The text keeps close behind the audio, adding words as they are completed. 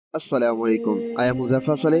Assalamu alaikum. I am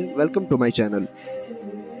Huzaifa Saleh. Welcome to my channel.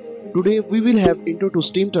 Today we will have intro to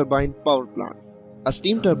steam turbine power plant. A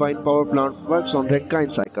steam turbine power plant works on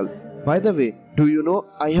Rankine cycle. By the way, do you know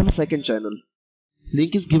I have a second channel?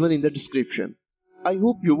 Link is given in the description. I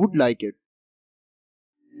hope you would like it.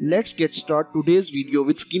 Let's get started today's video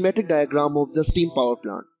with schematic diagram of the steam power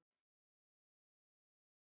plant.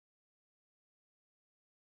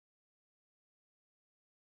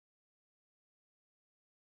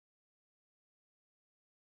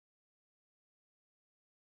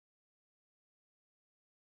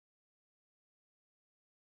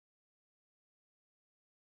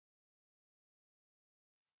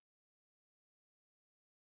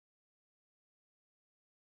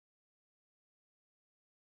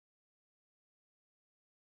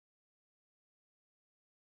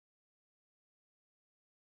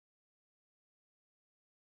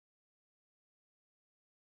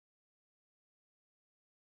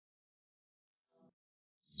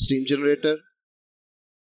 Steam generator.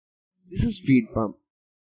 This is feed pump.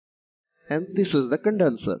 And this is the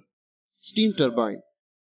condenser, steam turbine,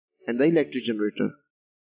 and the electric generator.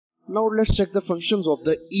 Now let's check the functions of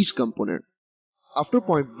each component. After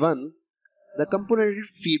point 1, the component is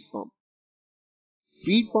feed pump.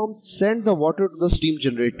 Feed pump sends the water to the steam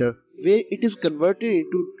generator where it is converted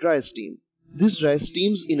into dry steam. This dry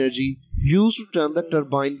steam's energy used to turn the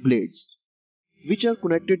turbine blades, which are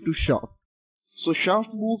connected to shaft. So shaft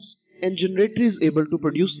moves and generator is able to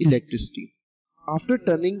produce electricity. After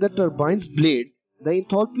turning the turbine's blade, the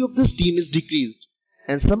enthalpy of the steam is decreased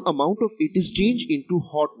and some amount of it is changed into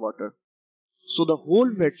hot water. So the whole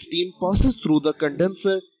wet steam passes through the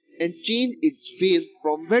condenser and change its phase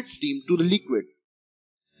from wet steam to the liquid.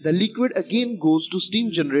 The liquid again goes to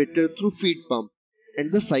steam generator through feed pump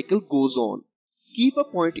and the cycle goes on. Keep a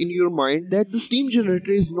point in your mind that the steam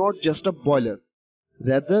generator is not just a boiler.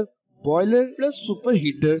 Rather, boiler plus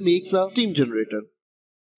superheater makes a steam generator.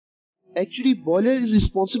 Actually, boiler is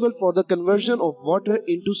responsible for the conversion of water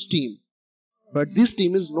into steam. But this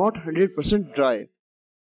steam is not 100% dry.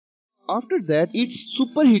 After that, it's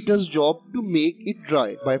superheater's job to make it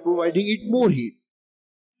dry by providing it more heat.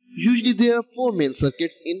 Usually there are 4 main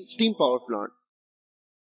circuits in steam power plant.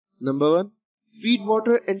 Number 1, feed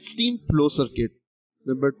water and steam flow circuit.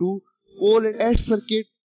 Number 2, coal and ash circuit.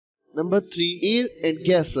 Number 3, air and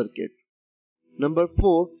gas circuit. Number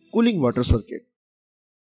 4, cooling water circuit.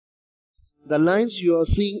 The lines you are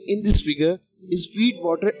seeing in this figure is feed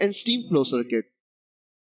water and steam flow circuit.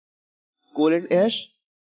 Coal and ash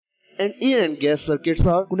and air and gas circuits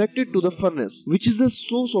are connected to the furnace, which is the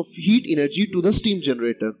source of heat energy to the steam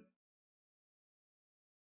generator.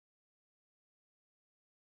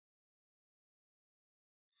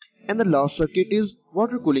 And the last circuit is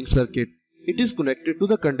water cooling circuit. It is connected to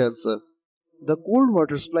the condenser. The cold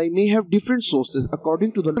water supply may have different sources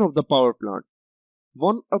according to the of the power plant.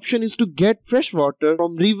 One option is to get fresh water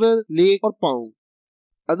from river, lake or pond.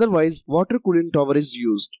 Otherwise, water cooling tower is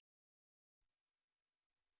used.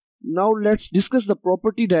 Now let's discuss the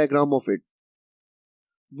property diagram of it.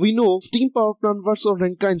 We know steam power plant works on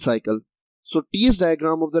Rankine cycle. So TS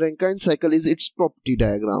diagram of the Rankine cycle is its property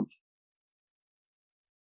diagram.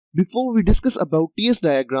 Before we discuss about TS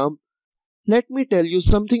diagram, let me tell you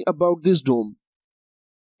something about this dome.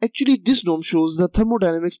 Actually, this dome shows the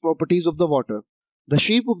thermodynamics properties of the water. The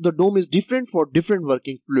shape of the dome is different for different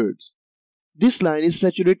working fluids. This line is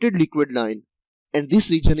saturated liquid line and this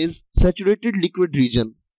region is saturated liquid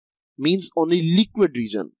region, means only liquid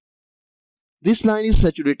region. This line is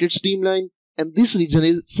saturated steam line and this region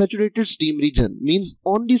is saturated steam region, means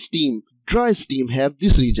only steam, dry steam have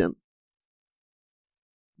this region.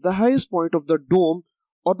 The highest point of the dome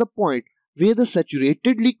or the point where the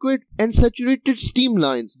saturated liquid and saturated steam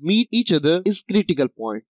lines meet each other is critical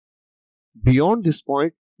point. Beyond this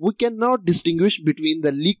point, we cannot distinguish between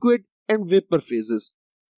the liquid and vapor phases.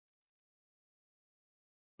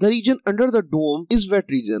 The region under the dome is wet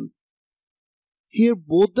region. Here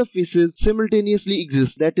both the phases simultaneously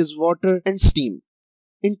exist, that is water and steam.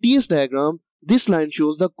 In TS diagram, this line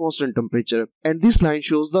shows the constant temperature and this line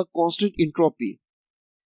shows the constant entropy.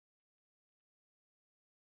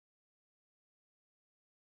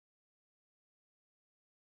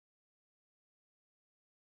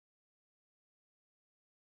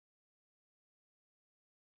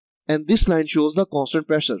 And this line shows the constant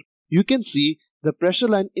pressure. You can see the pressure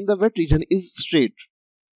line in the wet region is straight.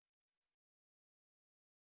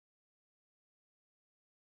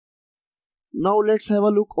 Now let's have a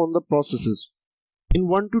look on the processes. In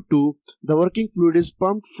 1 to 2, the working fluid is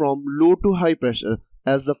pumped from low to high pressure.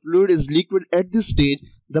 As the fluid is liquid at this stage,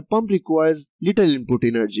 the pump requires little input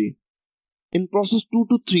energy. In process 2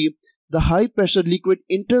 to 3, the high pressure liquid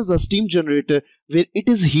enters the steam generator where it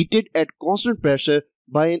is heated at constant pressure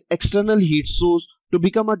by an external heat source to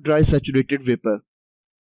become a dry saturated vapor.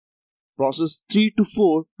 Process 3 to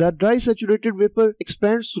 4, the dry saturated vapor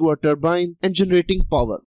expands through a turbine and generating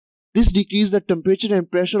power. This decreases the temperature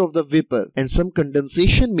and pressure of the vapor and some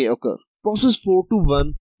condensation may occur. Process 4 to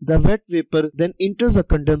 1, the wet vapor then enters a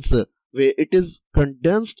condenser where it is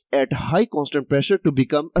condensed at high constant pressure to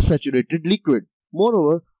become a saturated liquid.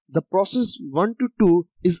 Moreover, the process 1 to 2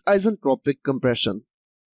 is isentropic compression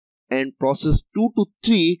and process 2 to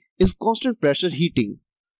 3 is constant pressure heating.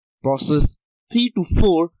 Process 3 to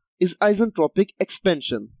 4 is isentropic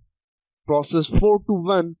expansion. Process 4 to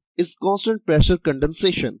 1 is constant pressure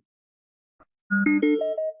condensation.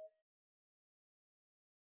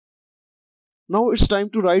 Now it's time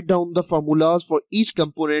to write down the formulas for each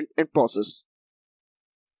component and process.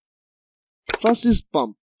 First is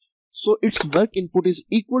pump. So its work input is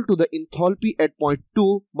equal to the enthalpy at point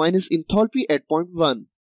 2 minus enthalpy at point 1.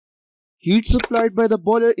 Heat supplied by the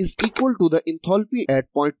boiler is equal to the enthalpy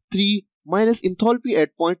at point 3 minus enthalpy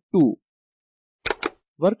at point 2.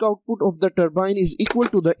 Work output of the turbine is equal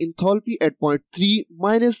to the enthalpy at point 3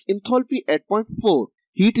 minus enthalpy at point 4.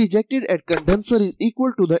 Heat rejected at condenser is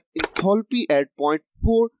equal to the enthalpy at point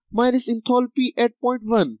 4 minus enthalpy at point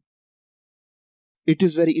 1. It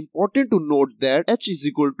is very important to note that H is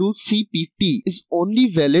equal to CPT is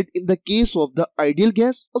only valid in the case of the ideal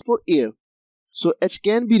gas or for air. So H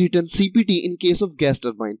can be written CPT in case of gas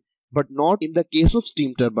turbine, but not in the case of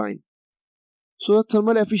steam turbine. So the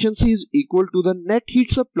thermal efficiency is equal to the net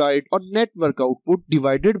heat supplied or net work output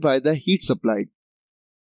divided by the heat supplied.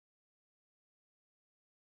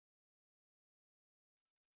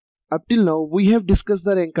 Up till now, we have discussed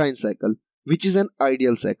the Rankine cycle, which is an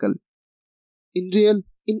ideal cycle. In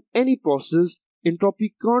any process,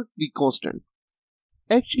 entropy can't be constant.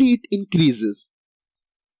 Actually, it increases.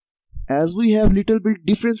 As we have little bit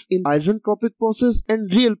difference in isentropic process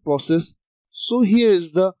and real process, so here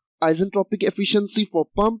is the isentropic efficiency for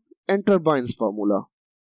pump and turbines formula.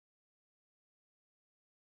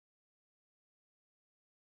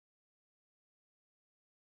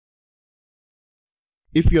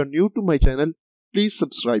 If you are new to my channel, please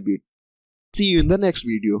subscribe it. See you in the next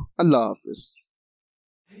video. Allah Hafiz.